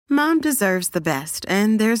Mom deserves the best,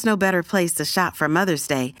 and there's no better place to shop for Mother's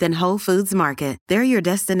Day than Whole Foods Market. They're your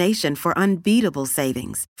destination for unbeatable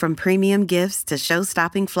savings, from premium gifts to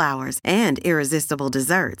show-stopping flowers and irresistible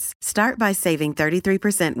desserts. Start by saving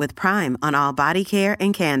 33% with Prime on all body care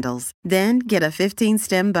and candles. Then get a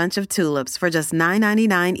 15-stem bunch of tulips for just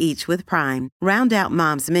 $9.99 each with Prime. Round out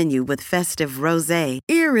Mom's menu with festive rosé,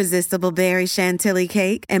 irresistible berry chantilly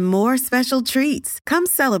cake, and more special treats. Come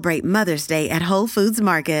celebrate Mother's Day at Whole Foods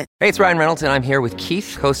Market. Hey, it's Ryan Reynolds, and I'm here with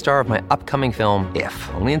Keith, co-star of my upcoming film, If,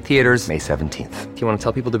 only in theaters May 17th. Do you want to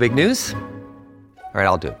tell people the big news? All right,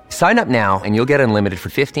 I'll do it. Sign up now and you'll get unlimited for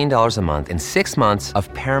 $15 a month and 6 months of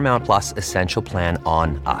Paramount Plus Essential Plan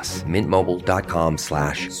on us.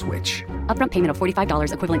 MintMobile.com/switch. Upfront payment of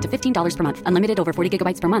 $45 equivalent to $15 per month. Unlimited over 40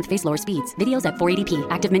 gigabytes per month. Face lower speeds. Videos at 480p.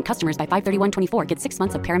 Active Mint customers by 531.24 get 6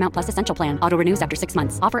 months of Paramount Plus Essential Plan. Auto renews after 6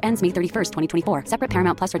 months. Offer ends May 31st, 2024. Separate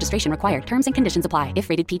Paramount Plus registration required. Terms and conditions apply if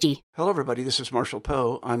rated PG. Hello, everybody. This is Marshall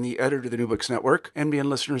Poe. I'm the editor of the New Books Network. NBN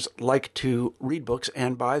listeners like to read books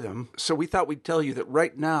and buy them. So we thought we'd tell you that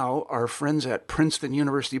right now, our friends at Princeton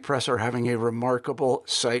University Press are having a remarkable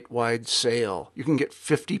site-wide sale. You can get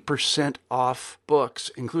 50% off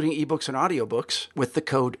books, including ebooks and audiobooks, with the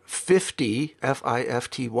code 50,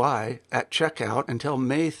 F-I-F-T-Y, at checkout until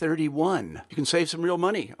May 31. You can save some real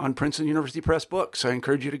money on Princeton University Press books. I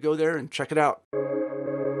encourage you to go there and check it out.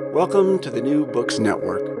 Welcome to the New Books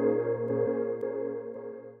Network.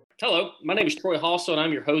 Hello, my name is Troy Halsall, and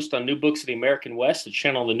I'm your host on New Books of the American West, the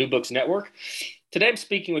channel on the New Books Network. Today I'm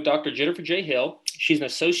speaking with Dr. Jennifer J. Hill. She's an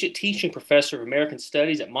associate teaching professor of American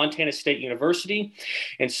Studies at Montana State University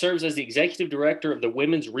and serves as the executive director of the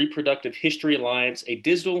Women's Reproductive History Alliance, a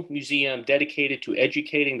digital museum dedicated to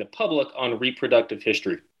educating the public on reproductive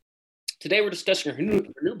history. Today we're discussing her new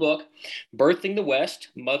book, Birthing the West,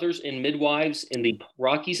 Mothers and Midwives in the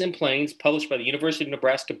Rockies and Plains, published by the University of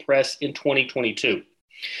Nebraska Press in 2022.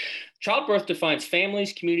 Childbirth defines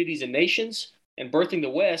families, communities, and nations. In Birthing the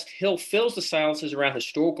West, Hill fills the silences around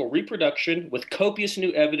historical reproduction with copious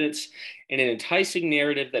new evidence and an enticing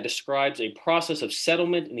narrative that describes a process of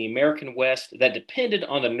settlement in the American West that depended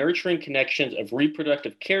on the nurturing connections of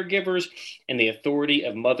reproductive caregivers and the authority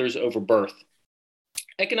of mothers over birth.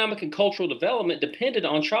 Economic and cultural development depended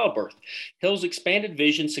on childbirth. Hill's expanded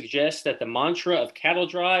vision suggests that the mantra of cattle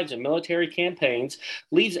drives and military campaigns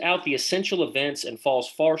leaves out the essential events and falls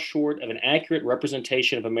far short of an accurate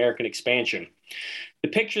representation of American expansion. The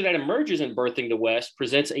picture that emerges in Birthing the West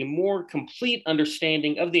presents a more complete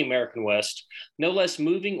understanding of the American West, no less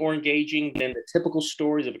moving or engaging than the typical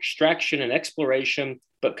stories of extraction and exploration,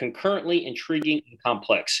 but concurrently intriguing and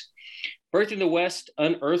complex. Birthing the West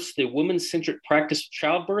unearths the woman-centric practice of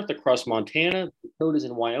childbirth across Montana, Dakotas,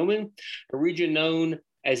 and Wyoming, a region known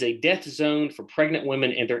as a death zone for pregnant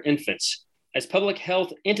women and their infants. As public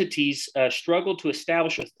health entities struggled to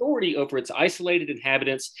establish authority over its isolated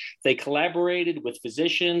inhabitants, they collaborated with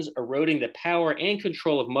physicians, eroding the power and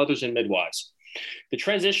control of mothers and midwives. The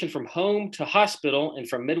transition from home to hospital and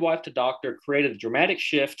from midwife to doctor created a dramatic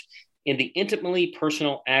shift in the intimately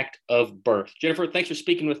personal act of birth. Jennifer, thanks for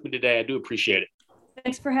speaking with me today. I do appreciate it.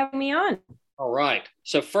 Thanks for having me on. All right.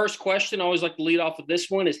 So first question, I always like to lead off with this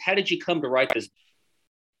one, is how did you come to write this?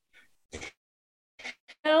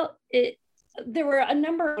 Well, there were a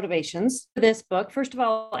number of motivations for this book. First of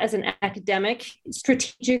all, as an academic,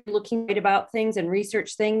 strategic, looking about things and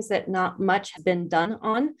research things that not much has been done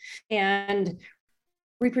on. And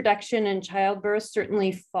reproduction and childbirth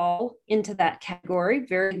certainly fall into that category.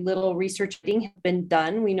 Very little research has been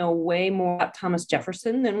done. We know way more about Thomas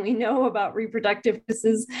Jefferson than we know about reproductive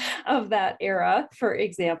uses of that era, for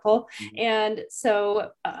example. And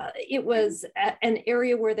so it was an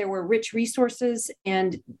area where there were rich resources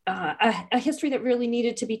and a history that really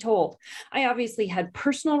needed to be told. I obviously had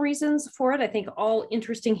personal reasons for it. I think all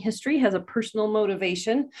interesting history has a personal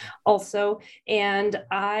motivation also. And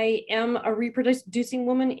I am a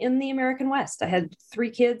reproducing woman in the American West. I had 3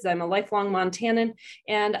 kids. I'm a lifelong Montanan.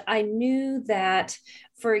 And I knew that,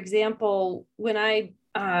 for example, when I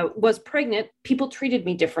was pregnant, people treated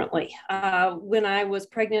me differently. When I was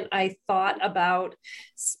pregnant, I thought about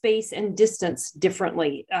space and distance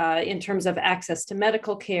differently in terms of access to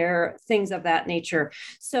medical care, things of that nature.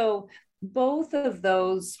 So both of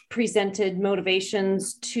those presented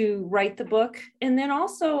motivations to write the book. And then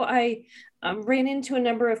also I ran into a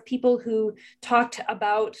number of people who talked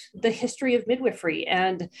about the history of midwifery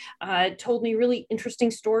and told me really interesting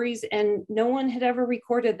stories, and no one had ever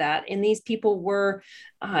recorded that. And these people were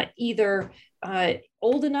either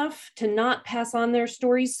old enough to not pass on their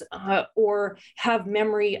stories or have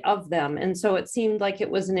memory of them. And so it seemed like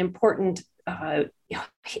it was an important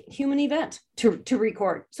human event to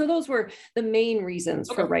record. So those were the main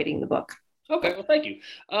reasons for writing the book. Okay, well, thank you.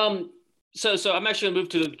 So I'm actually going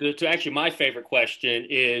to move to actually my favorite question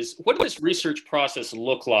is, what does this research process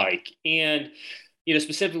look like? And,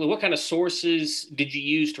 specifically, what kind of sources did you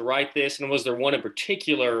use to write this? And was there one in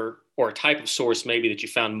particular or a type of source maybe that you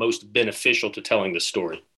found most beneficial to telling the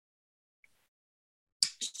story?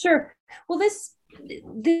 Sure. Well,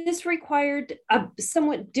 this required a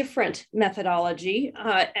somewhat different methodology,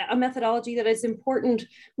 a methodology that is important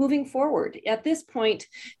moving forward. At this point,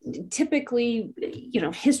 typically,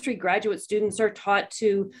 history graduate students are taught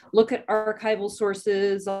to look at archival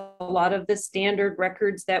sources, a lot of the standard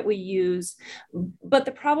records that we use. But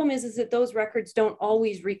the problem is that those records don't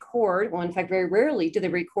always record, well, in fact, very rarely do they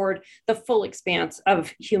record the full expanse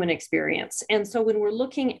of human experience. And so when we're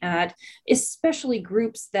looking at especially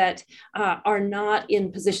groups that are not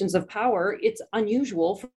in positions of power, it's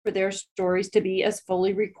unusual for their stories to be as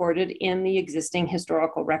fully recorded in the existing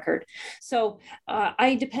historical record. So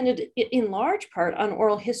I depended in large part on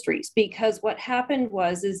oral histories, because what happened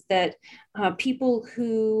is that people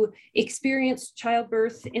who experienced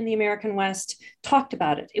childbirth in the American West talked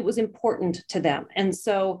about it. It was important to them. And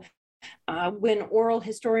so when oral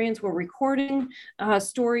historians were recording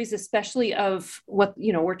stories, especially of what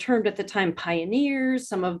were termed at the time pioneers,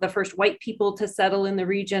 some of the first white people to settle in the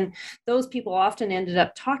region, those people often ended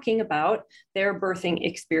up talking about their birthing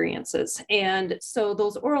experiences. And so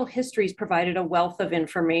those oral histories provided a wealth of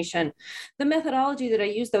information. The methodology that I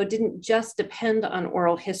used, though, didn't just depend on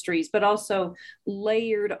oral histories, but also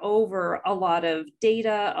layered over a lot of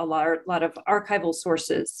data, a lot of archival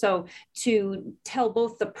sources. So to tell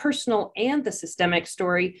both the personal and the systemic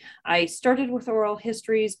story, I started with oral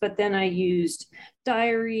histories, but then I used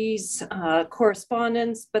diaries,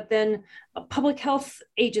 correspondence, but then public health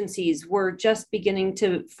agencies were just beginning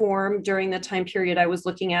to form during the time period I was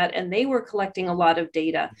looking at, and they were collecting a lot of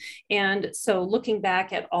data. And so looking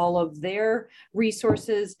back at all of their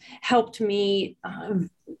resources helped me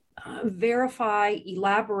verify,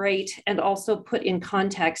 elaborate, and also put in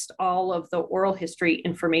context all of the oral history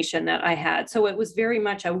information that I had. So it was very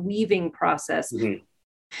much a weaving process,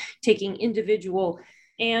 taking individual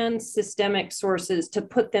and systemic sources to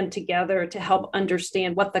put them together to help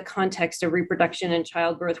understand what the context of reproduction and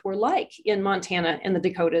childbirth were like in Montana and the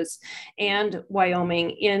Dakotas and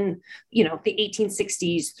Wyoming in, the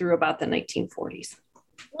 1860s through about the 1940s.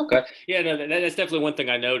 Okay. Yeah, no, that's definitely one thing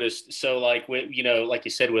I noticed. So like, like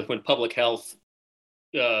you said, when public health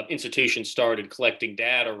institutions started collecting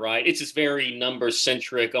data, right, it's just very number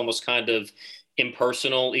centric, almost kind of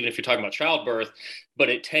impersonal, even if you're talking about childbirth, but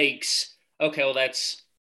it takes, okay, well, that's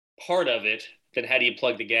part of it. Then how do you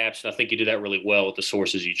plug the gaps? And I think you did that really well with the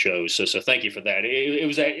sources you chose. So thank you for that.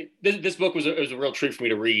 This book was a real treat for me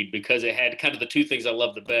to read, because it had kind of the two things I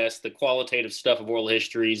love the best: the qualitative stuff of oral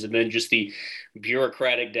histories, and then just the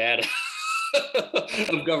bureaucratic data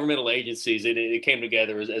of governmental agencies. It came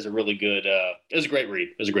together as a really good. It was a great read.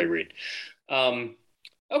 It was a great read. Okay,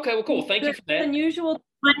 well, cool. Thank you for that. Unusual to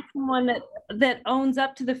find someone that owns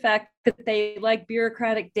up to the fact that they like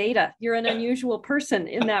bureaucratic data. You're an unusual person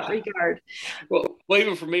in that regard. Well,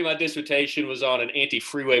 even for me, my dissertation was on an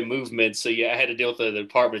anti-freeway movement. So yeah, I had to deal with the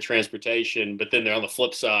Department of Transportation, but then they're on the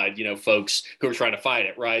flip side, folks who are trying to fight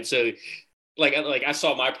it, right? So like I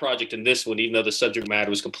saw my project in this one, even though the subject matter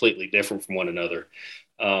was completely different from one another.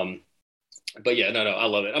 But yeah, no, I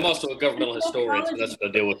love it. I'm also a governmental historian, so that's what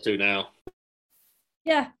I deal with too now.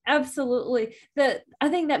 Yeah, absolutely. I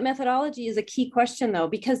think that methodology is a key question, though,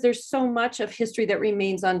 because there's so much of history that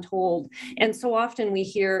remains untold. And so often we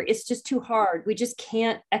hear it's just too hard. We just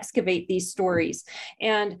can't excavate these stories.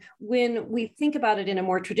 And when we think about it in a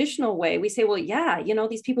more traditional way, we say, well, yeah,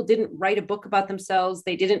 these people didn't write a book about themselves.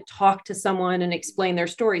 They didn't talk to someone and explain their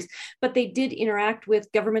stories, but they did interact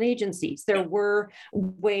with government agencies. There were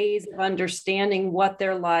ways of understanding what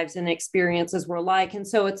their lives and experiences were like. And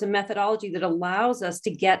so it's a methodology that allows us to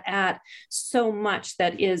get at so much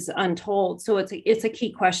that is untold. So it's a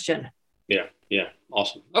key question. Yeah.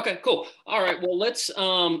 Awesome. Okay, cool. All right. Well, let's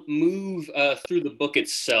move through the book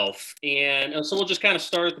itself. And so we'll just kind of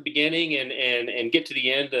start at the beginning and get to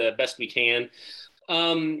the end best we can.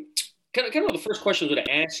 Kind of the first question I was going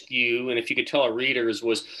to ask you, and if you could tell our readers,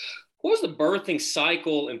 was what was the birthing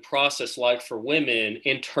cycle and process like for women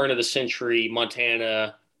in turn of the century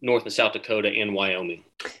Montana, North and South Dakota, and Wyoming?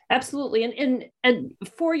 Absolutely. And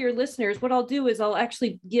for your listeners, what I'll do is I'll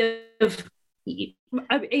actually give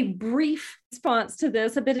a brief response to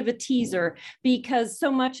this, a bit of a teaser, because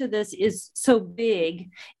so much of this is so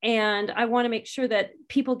big. And I want to make sure that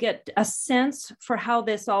people get a sense for how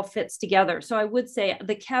this all fits together. So I would say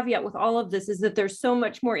the caveat with all of this is that there's so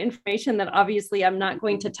much more information that obviously I'm not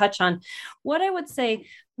going to touch on. What I would say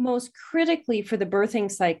most critically for the birthing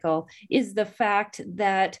cycle is the fact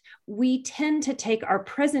that we tend to take our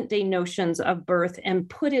present day notions of birth and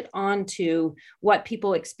put it onto what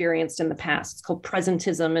people experienced in the past. It's called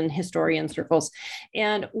presentism in historian circles.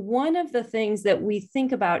 And one of the things that we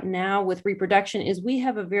think about now with reproduction is we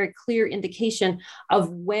have a very clear indication of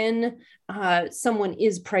when someone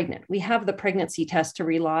is pregnant. We have the pregnancy test to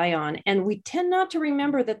rely on, and we tend not to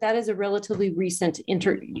remember that that is a relatively recent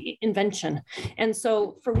invention. And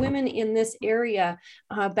so for women in this area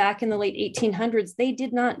back in the late 1800s, they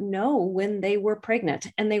did not know when they were pregnant.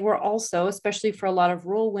 And they were also, especially for a lot of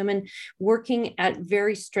rural women, working at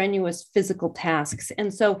very strenuous physical tasks.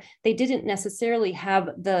 And so they didn't necessarily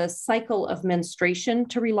have the cycle of menstruation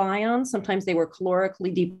to rely on. Sometimes they were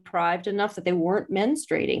calorically deprived enough that they weren't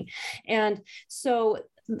menstruating. And so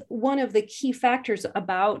one of the key factors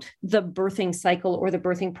about the birthing cycle or the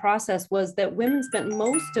birthing process was that women spent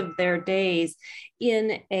most of their days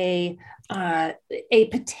in a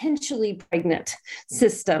potentially pregnant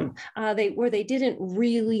system, where they didn't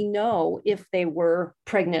really know if they were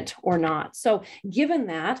pregnant or not. So given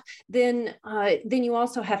that, then you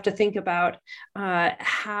also have to think about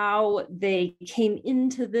how they came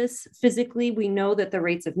into this physically. We know that the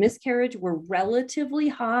rates of miscarriage were relatively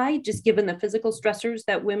high, just given the physical stressors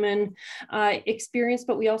that women experience,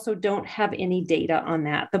 but we also don't have any data on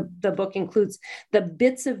that. The book includes the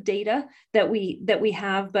bits of data that we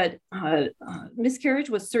have, but miscarriage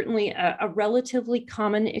was certainly a relatively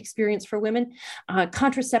common experience for women.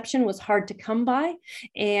 Contraception was hard to come by.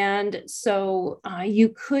 And so you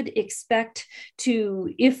could expect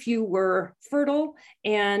to, if you were fertile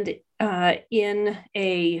and in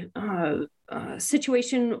a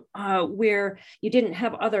situation where you didn't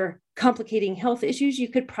have other complicating health issues, you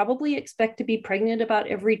could probably expect to be pregnant about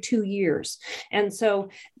every 2 years. And so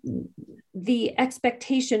the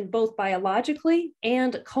expectation, both biologically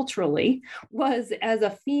and culturally, was as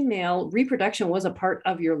a female, reproduction was a part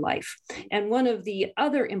of your life. And one of the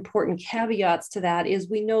other important caveats to that is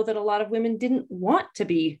we know that a lot of women didn't want to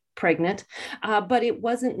be pregnant, but it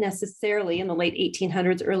wasn't necessarily in the late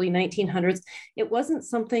 1800s, early 1900s, it wasn't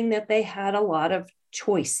something that they had a lot of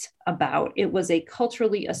choice about. It was a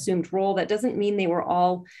culturally assumed role. That doesn't mean they were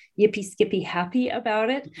all yippee skippy happy about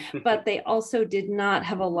it, but they also did not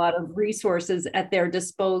have a lot of resources at their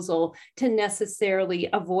disposal to necessarily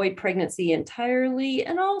avoid pregnancy entirely,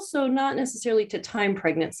 and also not necessarily to time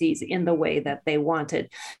pregnancies in the way that they wanted.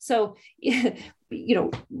 So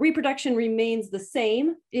reproduction remains the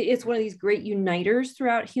same. It's one of these great uniters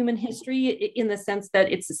throughout human history in the sense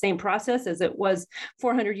that it's the same process as it was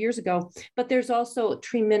 400 years ago, but there's also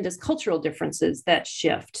tremendous cultural differences that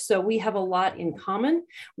shift. So we have a lot in common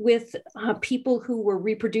with people who were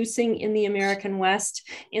reproducing in the American West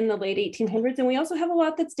in the late 1800s, and we also have a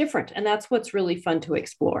lot that's different, and that's what's really fun to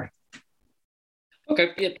explore.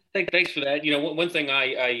 Okay, yeah, thanks for that. One thing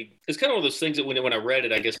it's kind of one of those things that when I read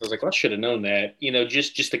it, I guess I was like, well, I should have known that.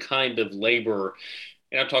 Just the kind of labor,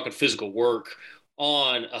 and I'm talking physical work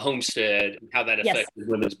on a homestead, and how that affected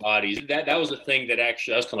women's bodies. That was a thing that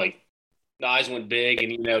actually I was kind of like, the eyes went big,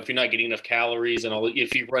 and if you're not getting enough calories and all,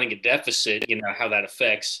 if you're running a deficit, how that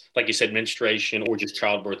affects, like you said, menstruation or just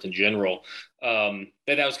childbirth in general. That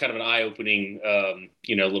was kind of an eye-opening, a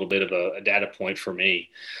little bit of a data point for me.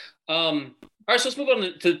 All right, so let's move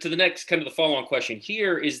on to the next kind of the follow-on question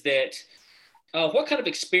here is that what kind of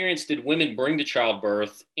experience did women bring to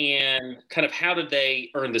childbirth, and kind of how did they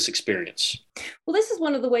earn this experience? Well, this is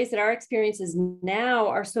one of the ways that our experiences now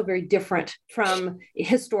are so very different from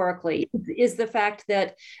historically, is the fact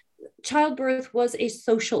that childbirth was a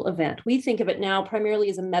social event. We think of it now primarily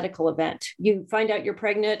as a medical event. You find out you're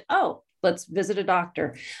pregnant, let's visit a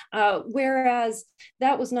doctor. Whereas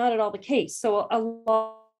that was not at all the case. So a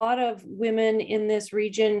lot of women in this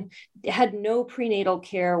region had no prenatal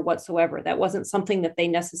care whatsoever. That wasn't something that they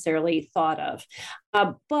necessarily thought of.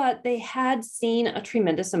 But they had seen a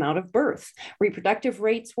tremendous amount of birth. Reproductive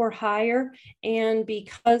rates were higher. And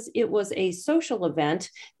because it was a social event,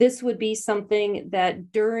 this would be something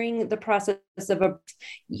that during the process of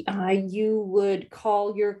you would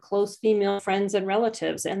call your close female friends and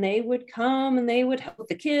relatives, and they would come and they would help with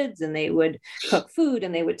the kids, and they would cook food,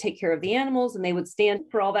 and they would take care of the animals, and they would stand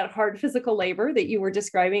for all that hard physical labor that you were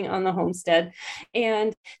describing on the homestead.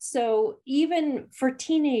 And so even for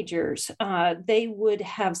teenagers, they would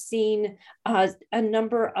have seen a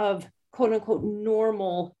number of quote unquote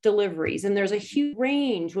normal deliveries. And there's a huge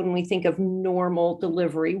range when we think of normal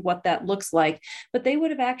delivery, what that looks like, but they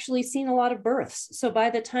would have actually seen a lot of births. So by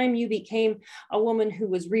the time you became a woman who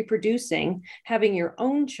was reproducing, having your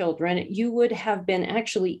own children, you would have been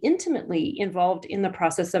actually intimately involved in the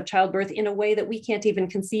process of childbirth in a way that we can't even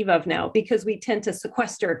conceive of now, because we tend to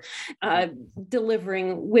sequester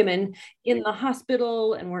delivering women in the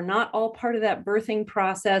hospital, and we're not all part of that birthing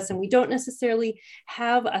process. And we don't necessarily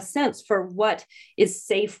have a sense for what is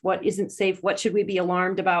safe, what isn't safe, what should we be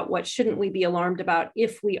alarmed about, what shouldn't we be alarmed about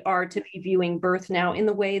if we are to be viewing birth now in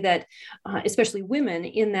the way that especially women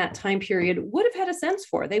in that time period would have had a sense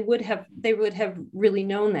for. They would have really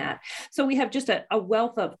known that. So we have just a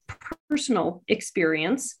wealth of personal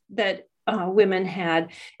experience that women had.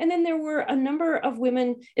 And then there were a number of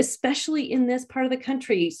women, especially in this part of the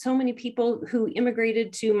country. So many people who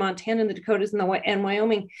immigrated to Montana and the Dakotas and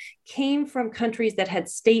Wyoming came from countries that had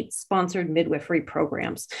state-sponsored midwifery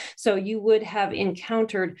programs. So you would have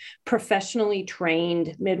encountered professionally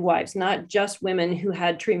trained midwives, not just women who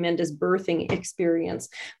had tremendous birthing experience,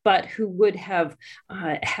 but who would have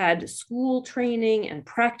had school training and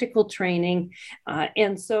practical training.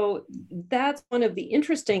 And so that's one of the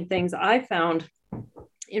interesting things I found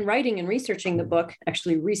in writing and researching the book,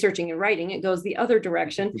 actually researching and writing, it goes the other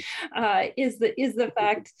direction, is the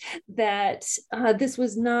fact that this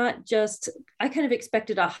was not just, I kind of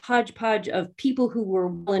expected a hodgepodge of people who were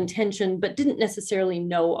well-intentioned, but didn't necessarily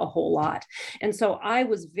know a whole lot. And so I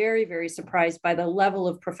was very, very surprised by the level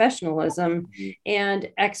of professionalism and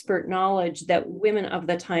expert knowledge that women of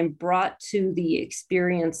the time brought to the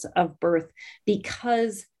experience of birth,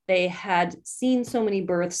 because they had seen so many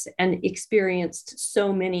births and experienced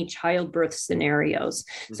so many childbirth scenarios.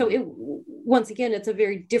 Mm-hmm. So once again, it's a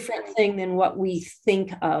very different thing than what we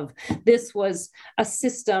think of. This was a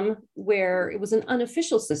system where it was an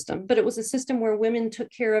unofficial system, but it was a system where women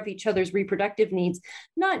took care of each other's reproductive needs,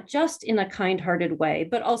 not just in a kind-hearted way,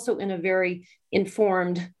 but also in a very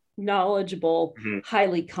informed, knowledgeable,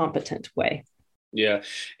 highly competent way. Yeah.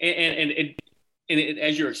 And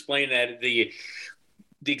as you're explaining that,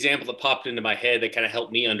 the example that popped into my head that kind of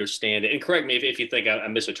helped me understand it, and correct me if you think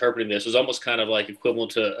I'm misinterpreting this, was almost kind of like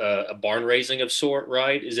equivalent to a barn raising of sort,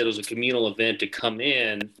 right? Is that it was a communal event to come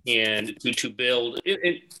in and to build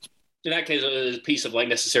it. In that case, it was a piece of like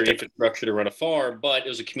necessary infrastructure to run a farm, but it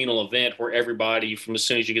was a communal event where everybody, from as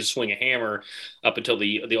soon as you could swing a hammer up until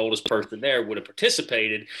the oldest person there, would have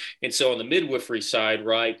participated. And so on the midwifery side,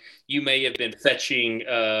 right, you may have been fetching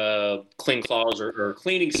clean cloths or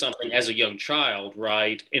cleaning something as a young child,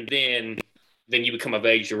 right, and then you become of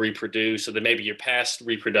age to reproduce. So then maybe you're past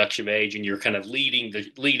reproduction age and you're kind of leading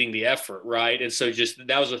the effort, right? And so just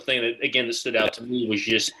that was the thing that, again, that stood out to me, was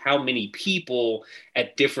just how many people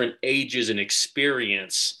at different ages and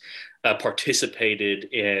experience participated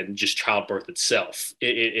in just childbirth itself.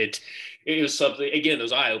 It was something, again, it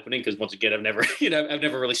was eye-opening, because once again, I've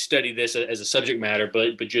never really studied this as a subject matter,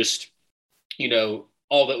 but just,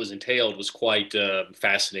 all that was entailed was quite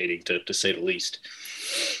fascinating to say the least.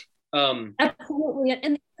 Absolutely.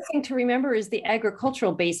 And the other thing to remember is the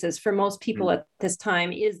agricultural basis for most people at this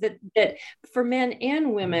time is that for men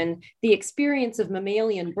and women, the experience of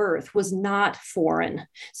mammalian birth was not foreign.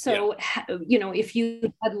 So, if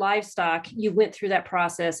you had livestock, you went through that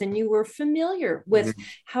process and you were familiar with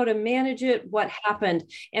how to manage it, what happened.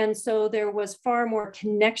 And so there was far more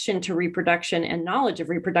connection to reproduction and knowledge of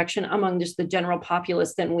reproduction among just the general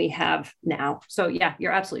populace than we have now. So yeah,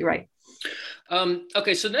 you're absolutely right.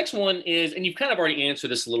 Okay, so the next one is, and you've kind of already answered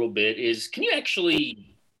this a little bit, is can you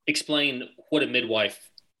actually explain what a midwife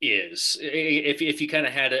is? If you kind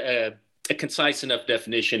of had a concise enough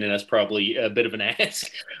definition, and that's probably a bit of an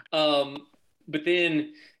ask. But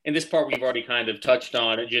then in this part we've already kind of touched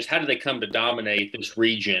on, just how did they come to dominate this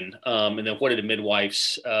region? And then what did a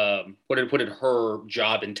midwife's, what did her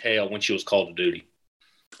job entail when she was called to duty?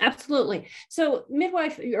 Absolutely. So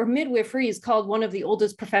midwife or midwifery is called one of the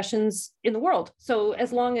oldest professions in the world. So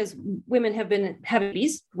as long as women have been having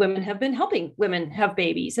babies, women have been helping women have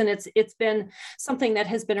babies. And it's been something that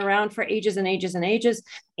has been around for ages and ages and ages.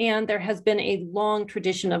 And there has been a long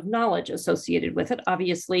tradition of knowledge associated with it.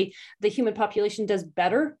 Obviously, the human population does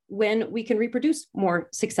better when we can reproduce more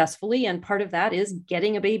successfully. And part of that is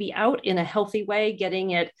getting a baby out in a healthy way,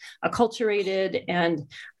 getting it acculturated and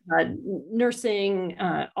nursing,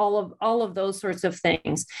 all of those sorts of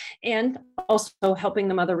things, and also helping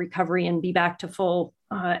the mother recovery and be back to full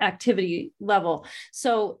activity level.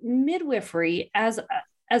 So midwifery as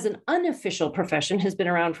as an unofficial profession has been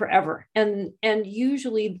around forever. And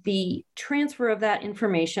usually the transfer of that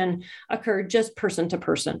information occurred just person to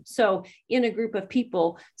person. So in a group of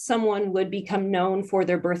people, someone would become known for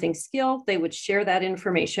their birthing skill. They would share that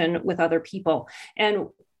information with other people. And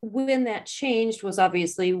when that changed was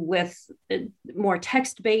obviously with more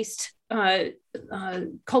text-based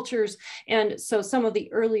cultures. And so some of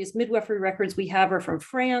the earliest midwifery records we have are from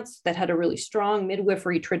France that had a really strong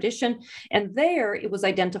midwifery tradition. And there it was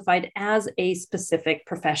identified as a specific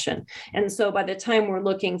profession. And so by the time we're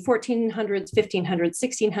looking 1400s, 1500s,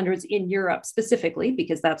 1600s in Europe specifically,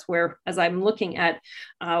 because that's where, as I'm looking at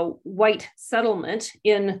white settlement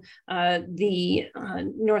in the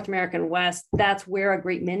North American West, that's where a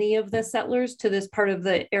great many of the settlers to this part of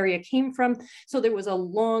the area came from. So there was a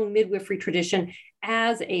long midwifery tradition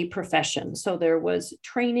as a profession. So there was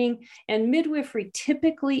training, and midwifery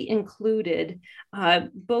typically included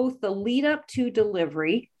both the lead up to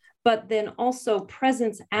delivery, but then also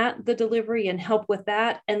presence at the delivery and help with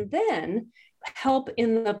that, and then help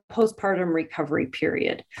in the postpartum recovery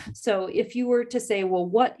period. So if you were to say, well,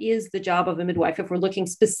 what is the job of a midwife? If we're looking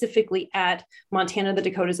specifically at Montana, the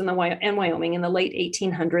Dakotas, and Wyoming in the late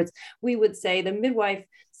 1800s, we would say the midwife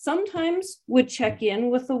sometimes would check in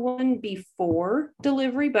with the woman before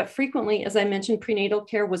delivery, but frequently, as I mentioned, prenatal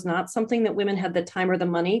care was not something that women had the time or the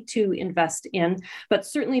money to invest in, but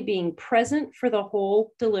certainly being present for the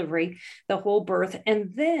whole delivery, the whole birth,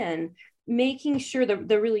 and then making sure that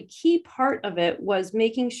the really key part of it was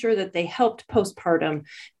making sure that they helped postpartum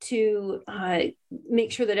to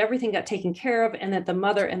make sure that everything got taken care of and that the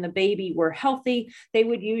mother and the baby were healthy. They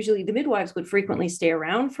would usually, the midwives would frequently stay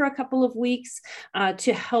around for a couple of weeks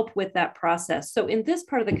to help with that process. So in this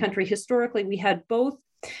part of the country, historically, we had both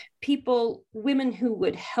people, women who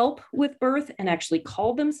would help with birth and actually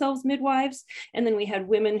called themselves midwives. And then we had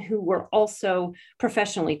women who were also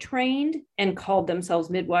professionally trained and called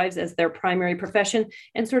themselves midwives as their primary profession,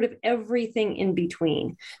 and sort of everything in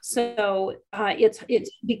between. So it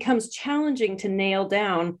becomes challenging to nail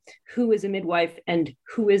down who is a midwife and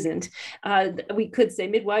who isn't. We could say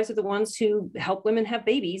midwives are the ones who help women have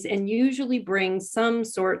babies and usually bring some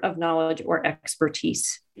sort of knowledge or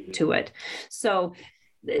expertise to it. So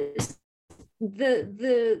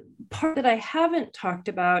the part that I haven't talked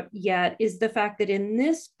about yet is the fact that in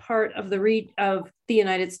this part of the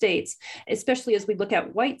United States, especially as we look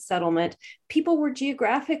at white settlement, people were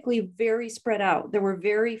geographically very spread out. There were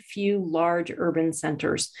very few large urban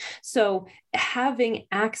centers. So having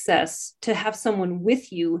access to have someone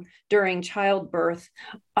with you during childbirth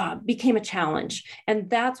became a challenge. And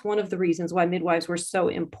that's one of the reasons why midwives were so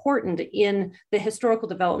important in the historical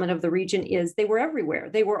development of the region. Is they were everywhere.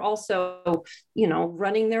 They were also,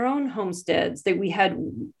 running their own homesteads. We had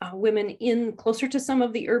women in closer to some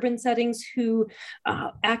of the urban settings who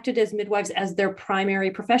acted as midwives as their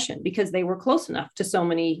primary profession because they were close enough to so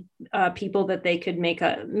many people that they could make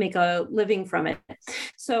a living from it.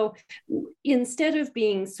 So instead of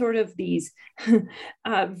being sort of these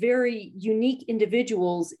very unique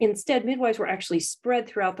individuals, instead midwives were actually spread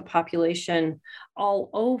throughout the population all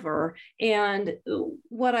over. And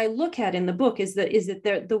what I look at in the book is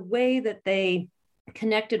that the way that they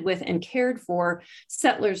connected with and cared for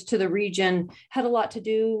settlers to the region had a lot to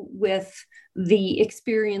do with the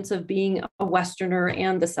experience of being a Westerner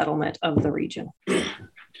and the settlement of the region.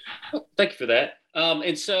 Well, thank you for that.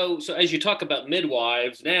 And so as you talk about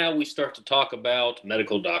midwives, now we start to talk about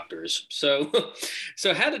medical doctors. So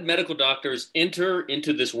how did medical doctors enter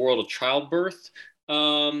into this world of childbirth?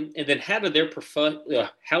 And then how did their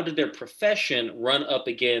profession run up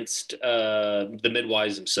against the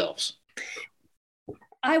midwives themselves?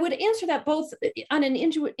 I would answer that both on an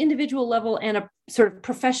individual level and a sort of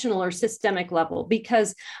professional or systemic level,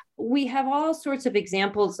 because we have all sorts of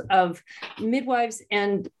examples of midwives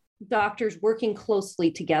and doctors working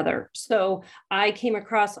closely together. So I came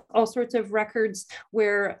across all sorts of records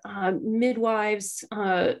where midwives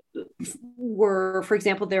were, for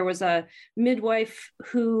example, there was a midwife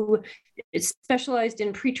who specialized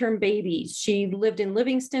in preterm babies. She lived in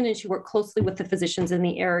Livingston and she worked closely with the physicians in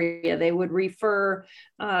the area. They would refer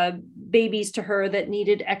babies to her that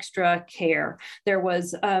needed extra care. There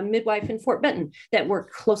was a midwife in Fort Benton that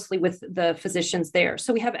worked closely with the physicians there.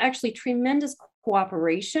 So we have actually tremendous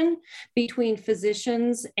cooperation between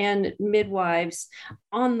physicians and midwives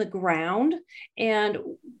on the ground. And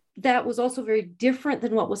that was also very different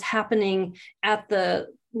than what was happening at the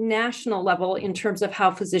national level in terms of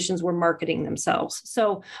how physicians were marketing themselves.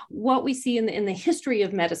 So what we see in the history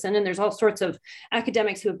of medicine, and there's all sorts of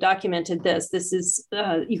academics who have documented this. This is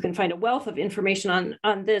you can find a wealth of information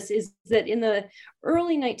on this. Is that in the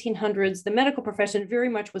early 1900s, the medical profession very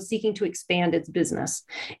much was seeking to expand its business,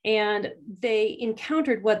 and they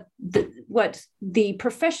encountered what the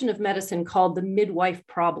profession of medicine called the midwife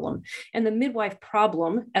problem. And the midwife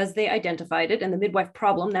problem, as they identified it, and the midwife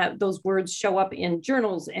problem, that those words show up in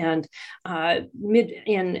journals and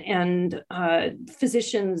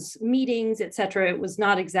physicians' meetings, et cetera. It was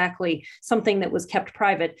not exactly something that was kept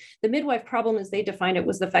private. The midwife problem, as they defined it,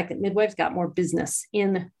 was the fact that midwives got more business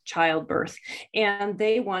in childbirth, and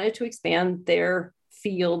they wanted to expand their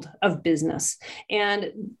field of business.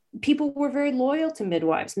 And people were very loyal to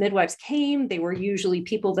midwives. Midwives came, they were usually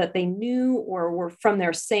people that they knew or were from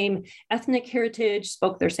their same ethnic heritage,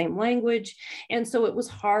 spoke their same language. And so it was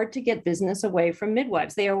hard to get business away from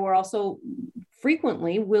midwives. They were also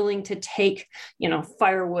frequently willing to take,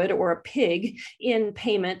 firewood or a pig in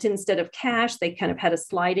payment instead of cash. They kind of had a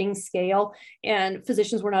sliding scale, and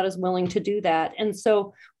physicians were not as willing to do that. And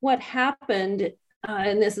so what happened,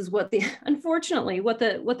 and this is unfortunately, what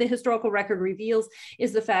the historical record reveals,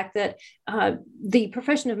 is the fact that the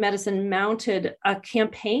profession of medicine mounted a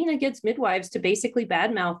campaign against midwives to basically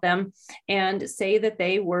badmouth them and say that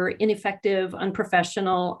they were ineffective,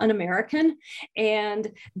 unprofessional, un-American,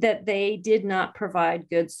 and that they did not provide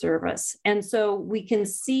good service. And so we can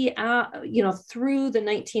see, through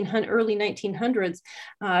the early 1900s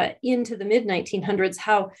into the mid 1900s,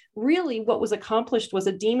 how really what was accomplished was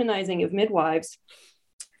a demonizing of midwives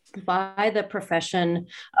by the profession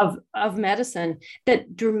of medicine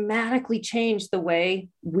that dramatically changed the way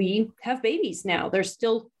we have babies now. There's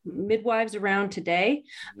still midwives around today,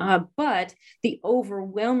 but the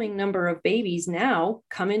overwhelming number of babies now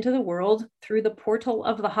come into the world through the portal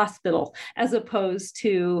of the hospital, as opposed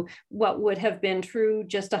to what would have been true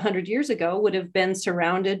just 100 years ago, would have been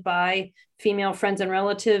surrounded by female friends and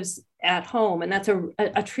relatives at home. And that's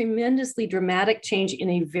a tremendously dramatic change in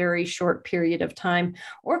a very short period of time,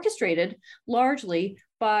 orchestrated largely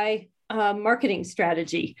by marketing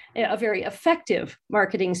strategy, a very effective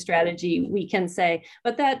marketing strategy, we can say.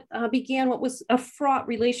 But that began what was a fraught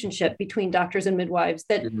relationship between doctors and midwives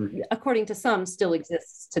that, according to some, still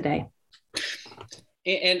exists today.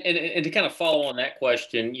 And to kind of follow on that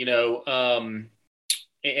question, and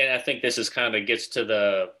I think this is kind of gets to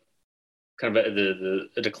the kind of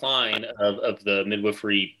the decline of the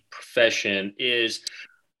midwifery profession, is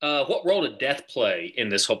what role did death play in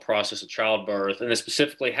this whole process of childbirth? And then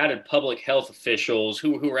specifically, how did public health officials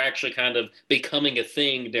who were actually kind of becoming a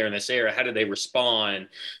thing during this era, how did they respond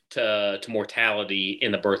to mortality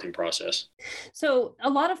in the birthing process? So a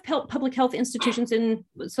lot of public health institutions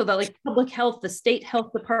public health, the state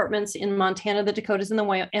health departments in Montana, the Dakotas,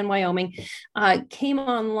 and Wyoming came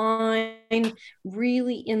online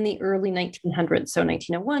really in the early 1900s. So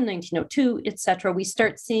 1901, 1902, et cetera, we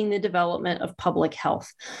start seeing the development of public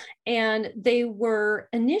health. And they were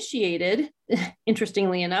initiated,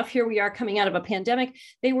 interestingly enough, here we are coming out of a pandemic,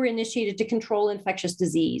 they were initiated to control infectious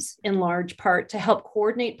disease in large part, to help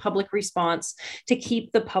coordinate public response, to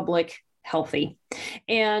keep the public healthy.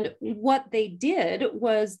 And what they did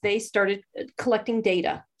was they started collecting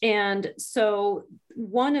data. And so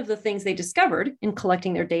one of the things they discovered in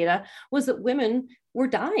collecting their data was that women were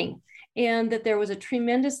dying, and that there was a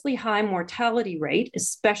tremendously high mortality rate,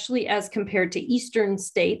 especially as compared to Eastern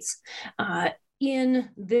states, in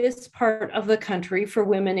this part of the country for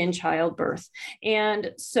women in childbirth.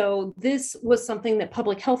 And so this was something that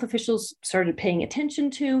public health officials started paying attention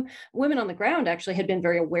to. Women on the ground actually had been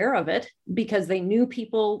very aware of it, because they knew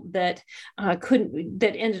people that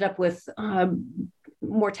ended up with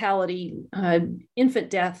mortality, infant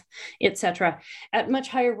death, et cetera, at much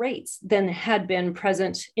higher rates than had been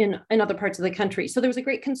present in other parts of the country. So there was a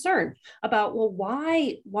great concern about, well,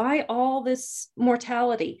 why all this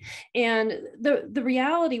mortality? And the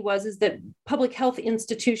reality is that public health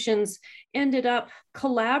institutions ended up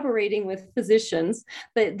collaborating with physicians.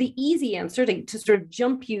 The easy answer to sort of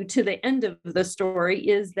jump you to the end of the story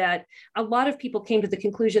is that a lot of people came to the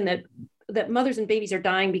conclusion that mothers and babies are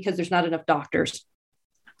dying because there's not enough doctors.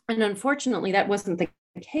 And unfortunately, that wasn't the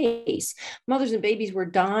case. Mothers and babies were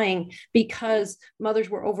dying because mothers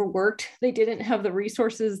were overworked. They didn't have the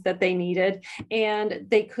resources that they needed, and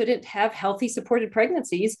they couldn't have healthy, supported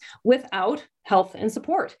pregnancies without health and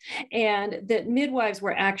support, and that midwives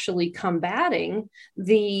were actually combating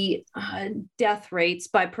the death rates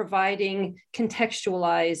by providing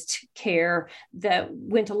contextualized care that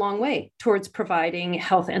went a long way towards providing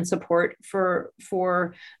health and support for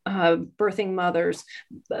birthing mothers.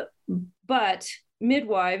 But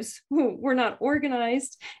midwives who were not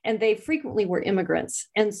organized, and they frequently were immigrants.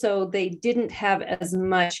 And so they didn't have as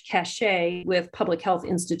much cachet with public health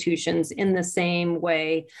institutions in the same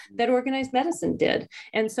way that organized medicine did.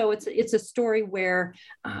 And so it's a story where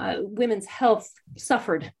women's health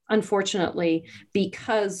suffered, unfortunately,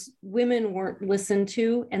 because women weren't listened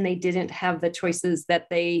to and they didn't have the choices that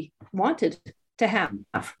they wanted to have.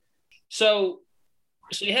 So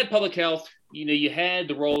you had public health, you had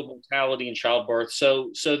the role of mortality in childbirth.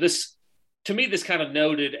 So this, to me, this kind of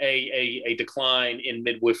noted a decline in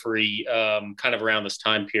midwifery kind of around this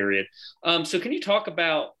time period. So can you talk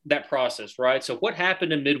about that process, right? So what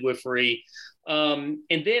happened in midwifery? And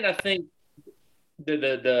then I think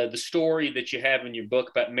the story that you have in your book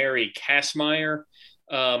about Mary Kazmaier,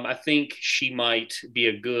 I think she might be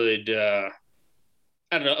a good, a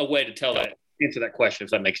way to answer that question,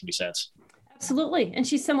 if that makes any sense. Absolutely. And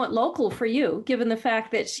she's somewhat local for you, given the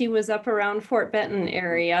fact that she was up around Fort Benton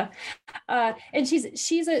area. And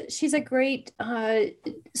she's a great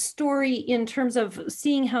story in terms of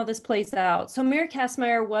seeing how this plays out. So Mary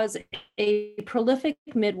Kazmaier was a prolific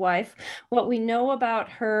midwife. What we know about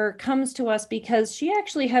her comes to us because she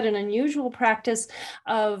actually had an unusual practice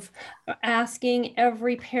of asking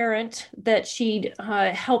every parent that she'd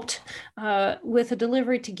helped with a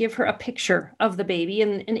delivery to give her a picture of the baby.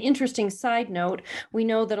 And an interesting side note, we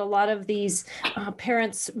know that a lot of these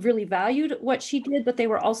parents really valued what she did, but they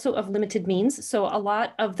were also of limited means. So a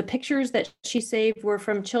lot of the pictures that she saved were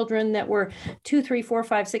from children that were 2, 3, 4,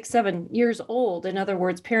 5, 6, 7 years old. In other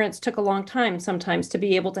words, parents took a long time sometimes to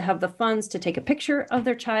be able to have the funds to take a picture of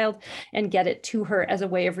their child and get it to her as a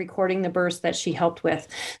way of recording the births that she helped with.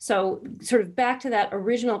 So sort of back to that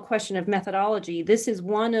original question of methodology, this is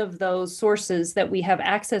one of those sources that we have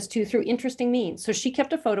access to through interesting means. So she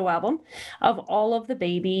kept a photo album of all of the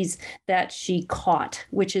babies that she caught,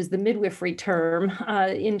 which is the midwifery term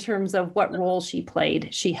in terms of what role she played.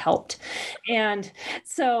 She helped. And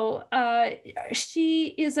so she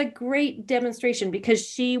is a great demonstration because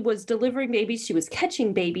she was delivering babies, she was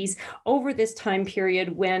catching babies over this time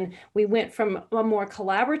period when we went from a more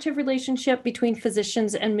collaborative relationship between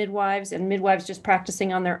physicians and midwives just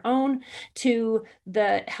practicing on their own, to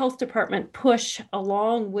the health department push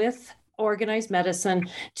along with organized medicine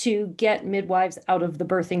to get midwives out of the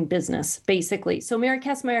birthing business, basically. So Mary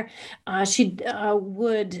Kazmaier, she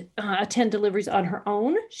would attend deliveries on her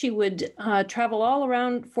own. She would travel all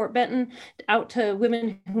around Fort Benton out to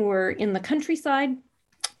women who were in the countryside.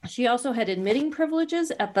 She also had admitting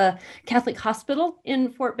privileges at the Catholic hospital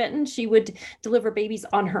in Fort Benton. She would deliver babies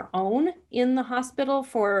on her own in the hospital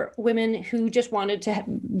for women who just wanted to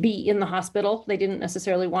be in the hospital. They didn't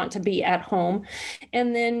necessarily want to be at home.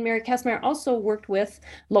 And then Mary Kazmaier also worked with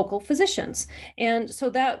local physicians. And so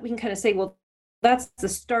that we can kind of say, well, that's the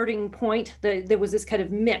starting point. There was this kind of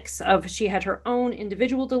mix of, she had her own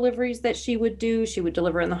individual deliveries that she would do. She would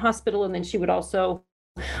deliver in the hospital, and then she would also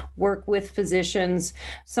work with physicians.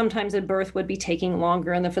 Sometimes a birth would be taking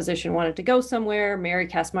longer and the physician wanted to go somewhere. Mary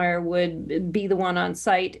Kazmaier would be the one on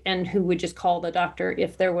site and who would just call the doctor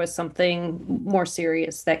if there was something more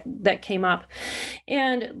serious that came up.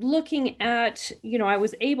 And looking at, I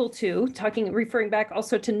was able to, referring back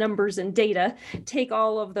also to numbers and data, take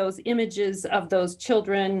all of those images of those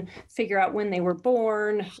children, figure out when they were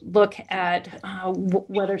born, look at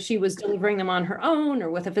whether she was delivering them on her own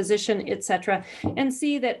or with a physician, etc., and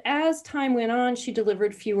see that as time went on, she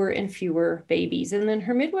delivered fewer and fewer babies. And then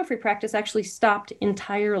her midwifery practice actually stopped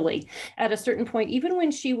entirely at a certain point, even when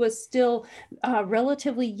she was still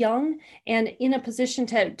relatively young and in a position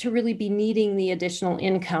to really be needing the additional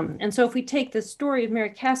income. And so if we take the story of Mary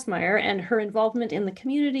Kazmaier and her involvement in the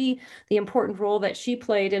community, the important role that she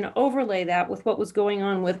played, and overlay that with what was going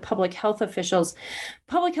on with public health officials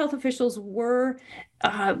were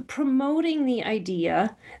promoting the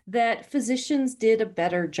idea that physicians did a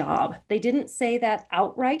better job. They didn't say that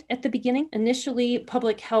outright at the beginning. Initially,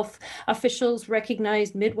 public health officials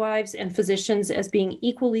recognized midwives and physicians as being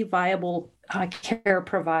equally viable care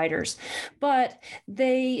providers. But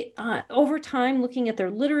they, over time, looking at their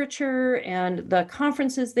literature and the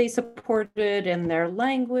conferences they supported and their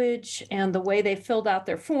language and the way they filled out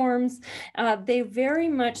their forms, they very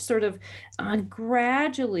much sort of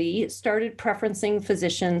gradually started preferencing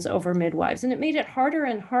physicians over midwives. And it made it harder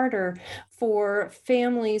and harder for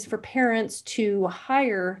families, for parents to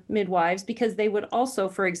hire midwives, because they would also,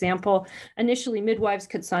 for example, initially midwives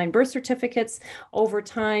could sign birth certificates. Over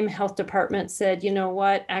time, health departments said, you know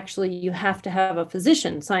what, actually you have to have a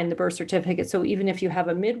physician sign the birth certificate. So even if you have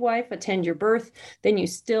a midwife attend your birth, then you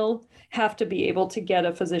still have to be able to get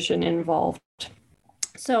a physician involved.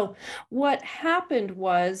 So what happened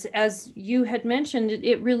was, as you had mentioned,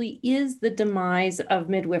 it really is the demise of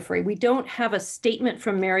midwifery. We don't have a statement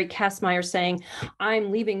from Mary Kastmeyer saying,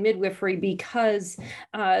 I'm leaving midwifery because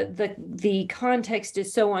the context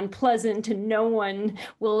is so unpleasant and no one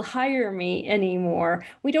will hire me anymore.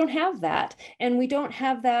 We don't have that. And we don't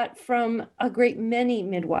have that from a great many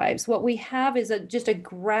midwives. What we have is just a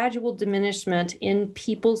gradual diminishment in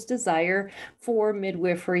people's desire for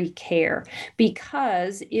midwifery care,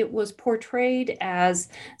 because it was portrayed as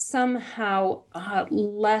somehow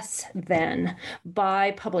less than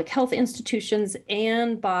by public health institutions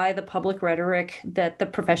and by the public rhetoric that the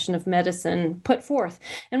profession of medicine put forth.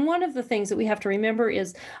 And one of the things that we have to remember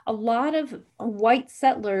is a lot of white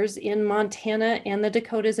settlers in Montana and the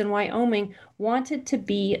Dakotas and Wyoming wanted to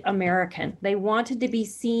be American. They wanted to be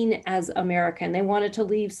seen as American. They wanted to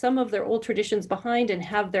leave some of their old traditions behind and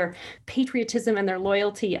have their patriotism and their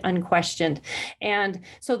loyalty unquestioned. And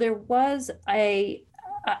so there was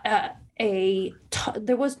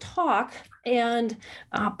there was talk and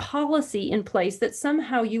policy in place that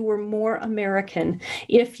somehow you were more American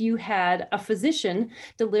if you had a physician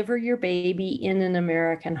deliver your baby in an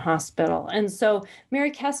American hospital. And so Mary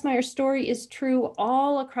Kastmeyer's story is true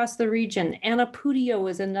all across the region. Anna Pudio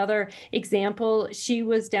is another example. She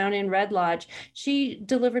was down in Red Lodge. She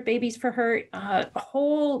delivered babies for her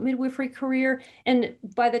whole midwifery career. And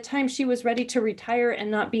by the time she was ready to retire and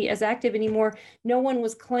not be as active anymore, no one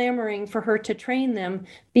was clamoring for her to train them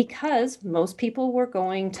because most people were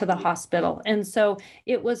going to the hospital. And so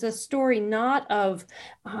it was a story not of,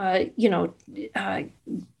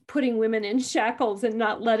 putting women in shackles and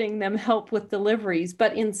not letting them help with deliveries,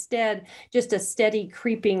 but instead just a steady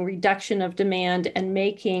creeping reduction of demand and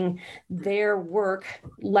making their work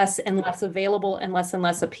less and less available and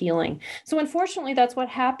less appealing. So unfortunately, that's what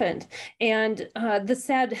happened. And the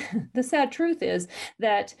sad truth is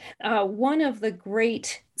that one of the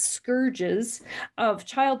great scourges of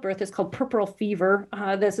childbirth is called puerperal fever.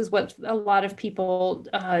 This is what a lot of people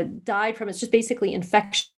died from. It's just basically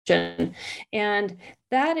infection. And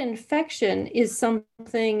that infection is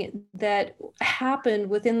something that happened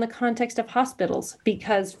within the context of hospitals,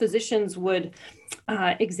 because physicians would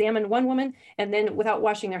examine one woman and then, without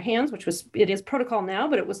washing their hands, it is protocol now,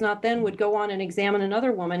 but it was not then, would go on and examine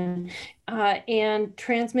another woman and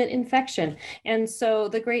transmit infection. And so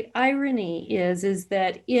the great irony is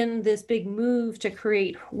that in this big move to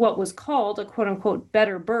create what was called a quote unquote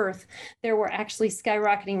better birth, there were actually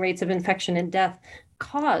skyrocketing rates of infection and death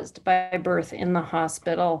caused by birth in the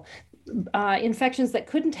hospital. Infections that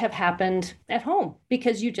couldn't have happened at home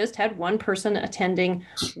because you just had one person attending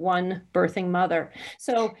one birthing mother.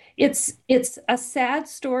 So it's a sad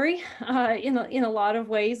story in a lot of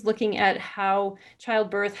ways, looking at how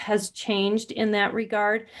childbirth has changed in that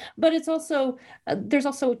regard. But it's also there's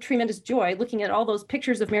also tremendous joy looking at all those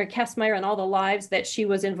pictures of Mary Kastmeyer and all the lives that she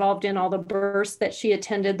was involved in, all the births that she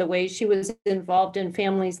attended, the way she was involved in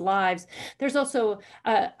families' lives. There's also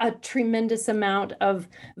a tremendous amount of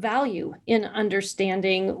value in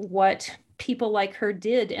understanding what people like her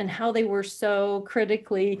did and how they were so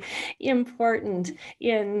critically important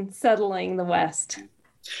in settling the West.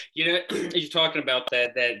 You're talking about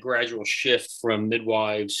that gradual shift from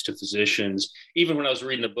midwives to physicians. Even when I was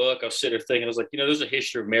reading the book, I was sitting there thinking, I was like, there's a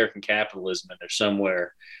history of American capitalism in there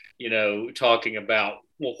somewhere, talking about,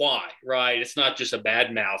 well, why, right? It's not just a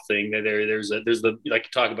bad mouth thing. There's the, like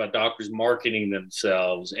you talk about doctors marketing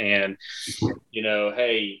themselves and,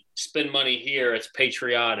 hey, spend money here. It's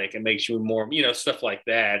patriotic. It makes you more, stuff like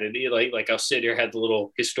that. And like I'll sit here, had the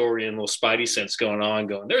little historian, little spidey sense going on,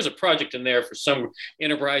 going, there's a project in there for some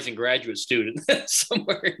enterprising graduate student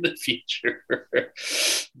somewhere in the future.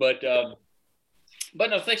 But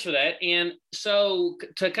no, thanks for that. And so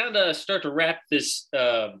to kind of start to wrap this,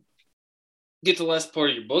 get to the last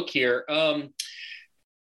part of your book here.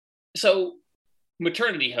 So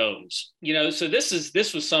maternity homes, so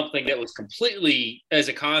this was something that was completely, as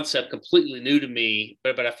a concept, completely new to me,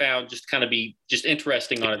 but I found just kind of be just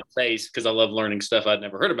interesting on its face because I love learning stuff I'd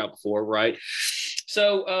never heard about before. Right.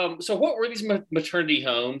 So what were these maternity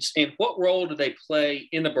homes and what role did they play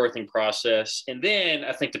in the birthing process? And then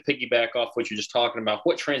I think to piggyback off what you're just talking about,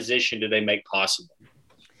 what transition did they make possible?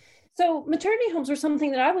 So maternity homes were something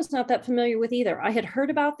that I was not that familiar with either. I had heard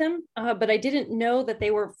about them, but I didn't know that they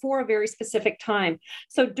were for a very specific time.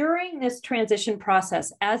 So during this transition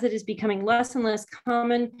process, as it is becoming less and less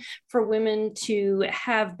common for women to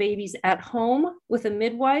have babies at home with a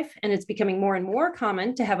midwife, and it's becoming more and more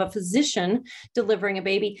common to have a physician delivering a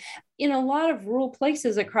baby, in a lot of rural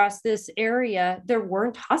places across this area, there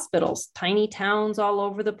weren't hospitals, tiny towns all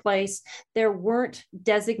over the place. There weren't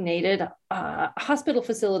designated hospital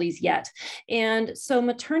facilities yet. And so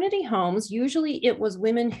maternity homes, usually it was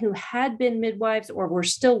women who had been midwives or were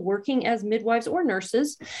still working as midwives or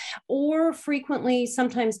nurses, or frequently,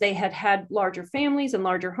 sometimes they had had larger families and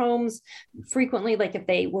larger homes. Frequently, like if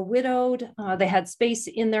they were widowed, they had space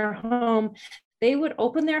in their home. They would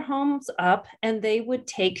open their homes up and they would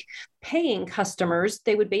take paying customers.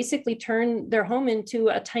 They would basically turn their home into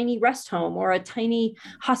a tiny rest home or a tiny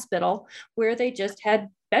hospital where they just had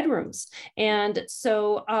bedrooms. And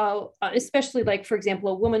so, especially like, for example,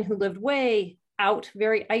 a woman who lived way out,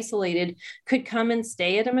 very isolated, could come and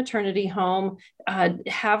stay at a maternity home,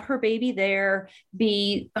 have her baby there,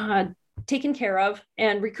 be taken care of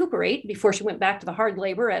and recuperate before she went back to the hard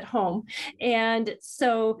labor at home. And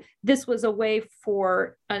so this was a way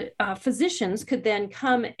for physicians could then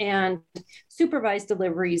come and supervise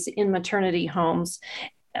deliveries in maternity homes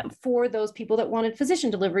for those people that wanted physician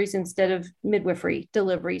deliveries instead of midwifery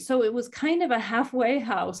delivery. So it was kind of a halfway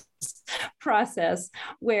house process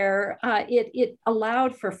where it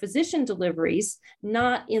allowed for physician deliveries,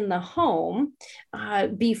 not in the home,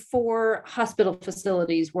 before hospital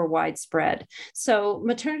facilities were widespread. So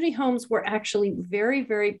maternity homes were actually very,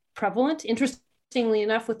 very prevalent. Interestingly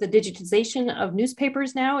enough, with the digitization of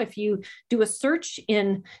newspapers now, if you do a search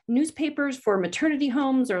in newspapers for maternity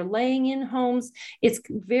homes or laying in homes, it's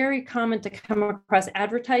very common to come across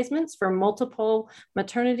advertisements for multiple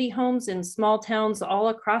maternity homes in small towns all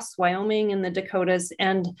across Wyoming and the Dakotas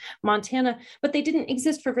and Montana, but they didn't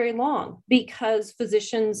exist for very long because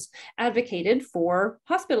physicians advocated for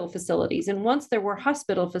hospital facilities. And once there were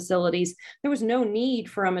hospital facilities, there was no need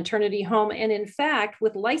for a maternity home. And in fact,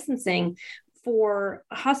 with licensing, for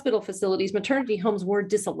hospital facilities, maternity homes were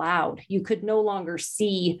disallowed. You could no longer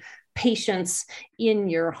see patients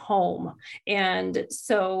in your home. And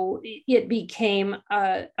so it became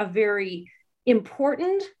a very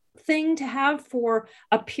important thing to have for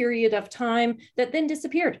a period of time that then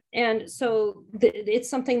disappeared. And so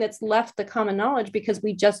it's something that's left the common knowledge because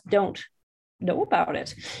we just don't know about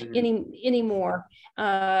it anymore.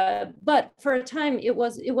 But for a time, it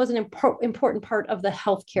was an important part of the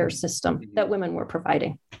healthcare system that women were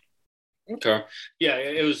providing. Okay. Yeah,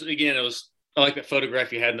 it was, I like that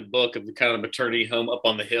photograph you had in the book of the kind of maternity home up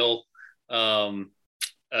on the hill.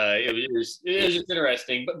 It was just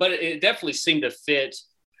interesting, but it definitely seemed to fit,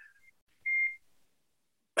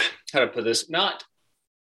 how to put this, not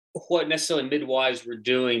what necessarily midwives were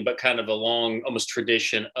doing, but kind of a long, almost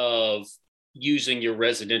tradition of using your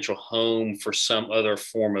residential home for some other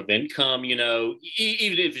form of income, even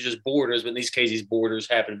if it's just boarders, but in these cases, boarders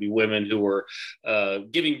happen to be women who were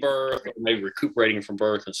giving birth, or maybe recuperating from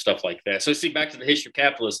birth and stuff like that. So see, back to the history of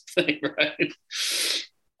capitalism thing, right?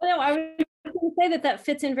 Well, no, I would say that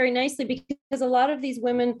fits in very nicely because a lot of these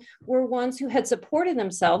women were ones who had supported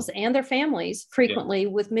themselves and their families frequently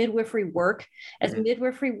with midwifery work. As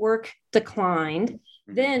midwifery work declined,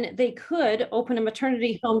 then they could open a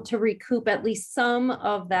maternity home to recoup at least some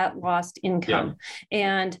of that lost income. Yeah.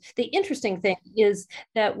 And the interesting thing is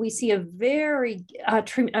that we see a very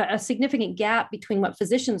a significant gap between what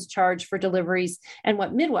physicians charge for deliveries and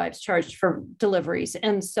what midwives charged for deliveries.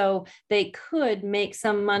 And so they could make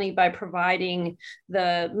some money by providing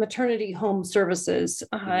the maternity home services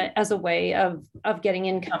as a way of getting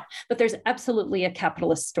income. But there's absolutely a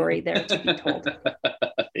capitalist story there to be told.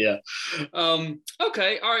 Yeah.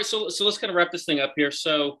 Okay. All right. So let's kind of wrap this thing up here.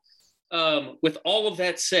 So with all of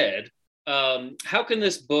that said, how can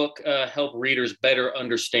this book help readers better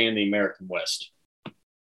understand the American West?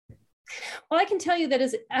 Well, I can tell you that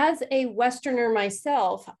as a Westerner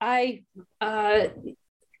myself,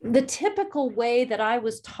 the typical way that I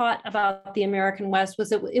was taught about the American West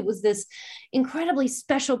was it was this incredibly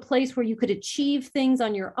special place where you could achieve things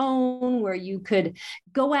on your own, where you could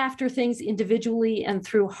go after things individually and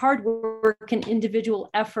through hard work and individual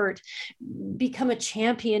effort, become a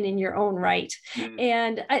champion in your own right.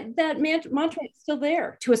 And that mantra is still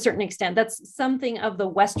there to a certain extent. That's something of the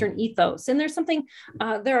Western ethos. And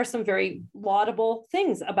there are some very laudable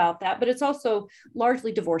things about that, but it's also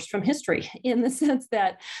largely divorced from history in the sense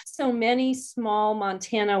that So many small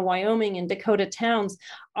Montana, Wyoming, and Dakota towns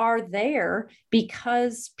are there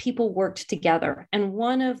because people worked together. And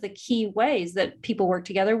one of the key ways that people worked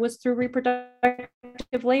together was through reproductive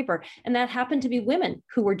labor. And that happened to be women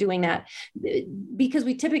who were doing that. Because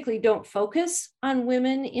we typically don't focus on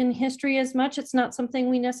women in history as much, it's not something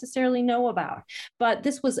we necessarily know about. But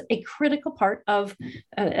this was a critical part of,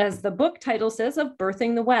 as the book title says, of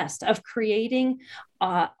birthing the West, of creating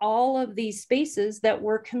all of these spaces that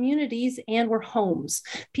were communities and were homes.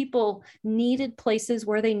 People needed places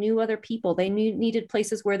where they knew other people. They needed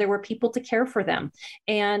places where there were people to care for them.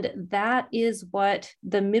 And that is what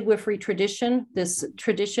the midwifery tradition, this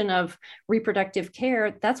tradition of reproductive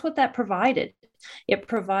care, that's what that provided. It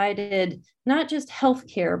provided not just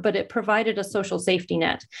healthcare, but it provided a social safety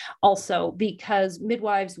net also, because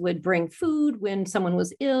midwives would bring food when someone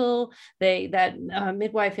was ill. That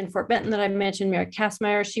midwife in Fort Benton that I mentioned, Mary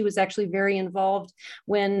Kastmeyer, she was actually very involved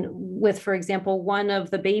with, for example, one of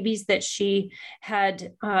the babies that she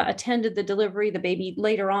had attended the delivery, the baby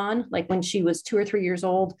later on, like when she was 2 or 3 years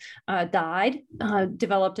old, died,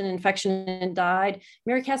 developed an infection and died.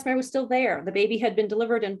 Mary Kastmeyer was still there. The baby had been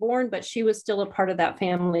delivered and born, but she was still a part of that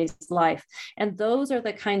family's life. And those are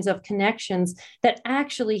the kinds of connections that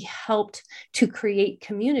actually helped to create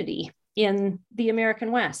community in the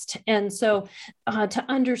American West. And so to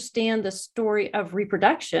understand the story of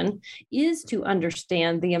reproduction is to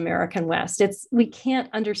understand the American West. We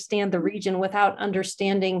can't understand the region without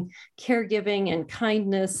understanding caregiving and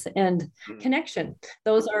kindness and connection.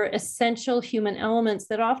 Those are essential human elements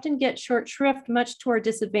that often get short shrift, much to our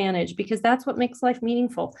disadvantage, because that's what makes life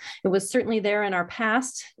meaningful. It was certainly there in our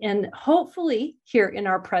past and hopefully here in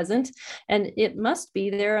our present, and it must be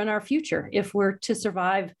there in our future if we're to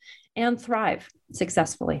survive and thrive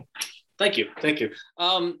successfully. Thank you.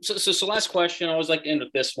 So last question, I always like to end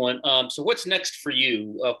with this one. So what's next for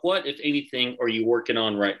you? What, if anything, are you working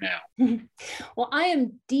on right now? Well, I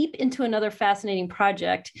am deep into another fascinating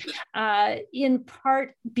project, in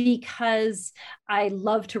part because I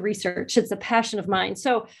love to research. It's a passion of mine.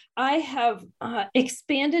 So I have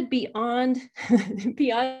expanded beyond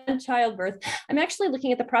childbirth. I'm actually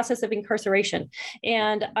looking at the process of incarceration.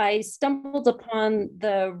 And I stumbled upon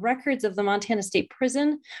the records of the Montana State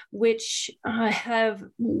Prison, which have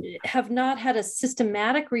not had a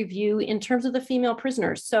systematic review in terms of the female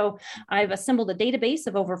prisoners. So I've assembled a database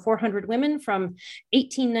of over 400 women from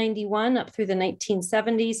 1891 up through the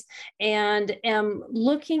 1970s, and am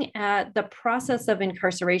looking at the process of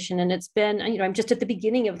incarceration. And it's been, I'm just at the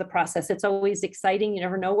beginning of the process. It's always exciting. You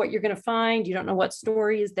never know what you're going to find. You don't know what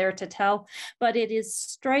story is there to tell, but it is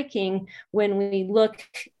striking when we look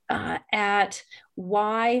at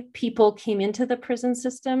why people came into the prison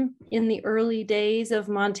system in the early days of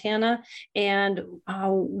Montana and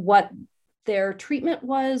what their treatment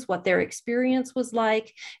was, what their experience was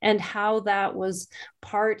like, and how that was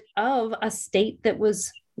part of a state that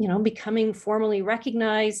was becoming formally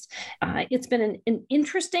recognized. It's been an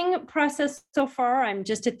interesting process so far. I'm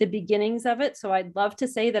just at the beginnings of it. So I'd love to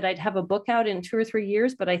say that I'd have a book out in 2 or 3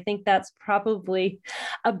 years, but I think that's probably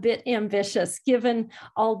a bit ambitious given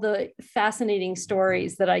all the fascinating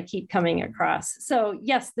stories that I keep coming across. So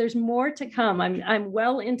yes, there's more to come. I'm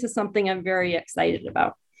well into something I'm very excited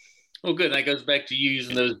about. Well, good. That goes back to you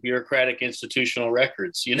using those bureaucratic institutional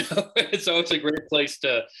records. It's always a great place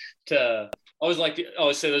to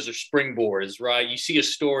always say those are springboards, right? You see a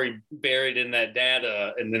story buried in that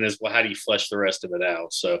data, and then how do you flesh the rest of it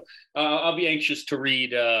out? So I'll be anxious to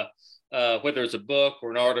read whether it's a book or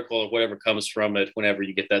an article or whatever comes from it whenever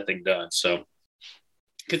you get that thing done. So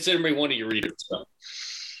consider me one of your readers. So.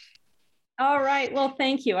 All right. Well,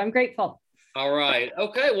 thank you. I'm grateful. All right.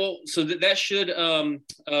 Okay. Well, so that should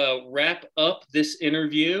wrap up this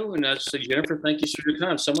interview. And so Jennifer, thank you for your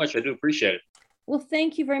time so much. I do appreciate it. Well,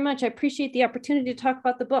 thank you very much. I appreciate the opportunity to talk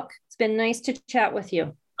about the book. It's been nice to chat with you.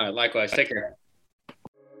 All right. Likewise. Take care.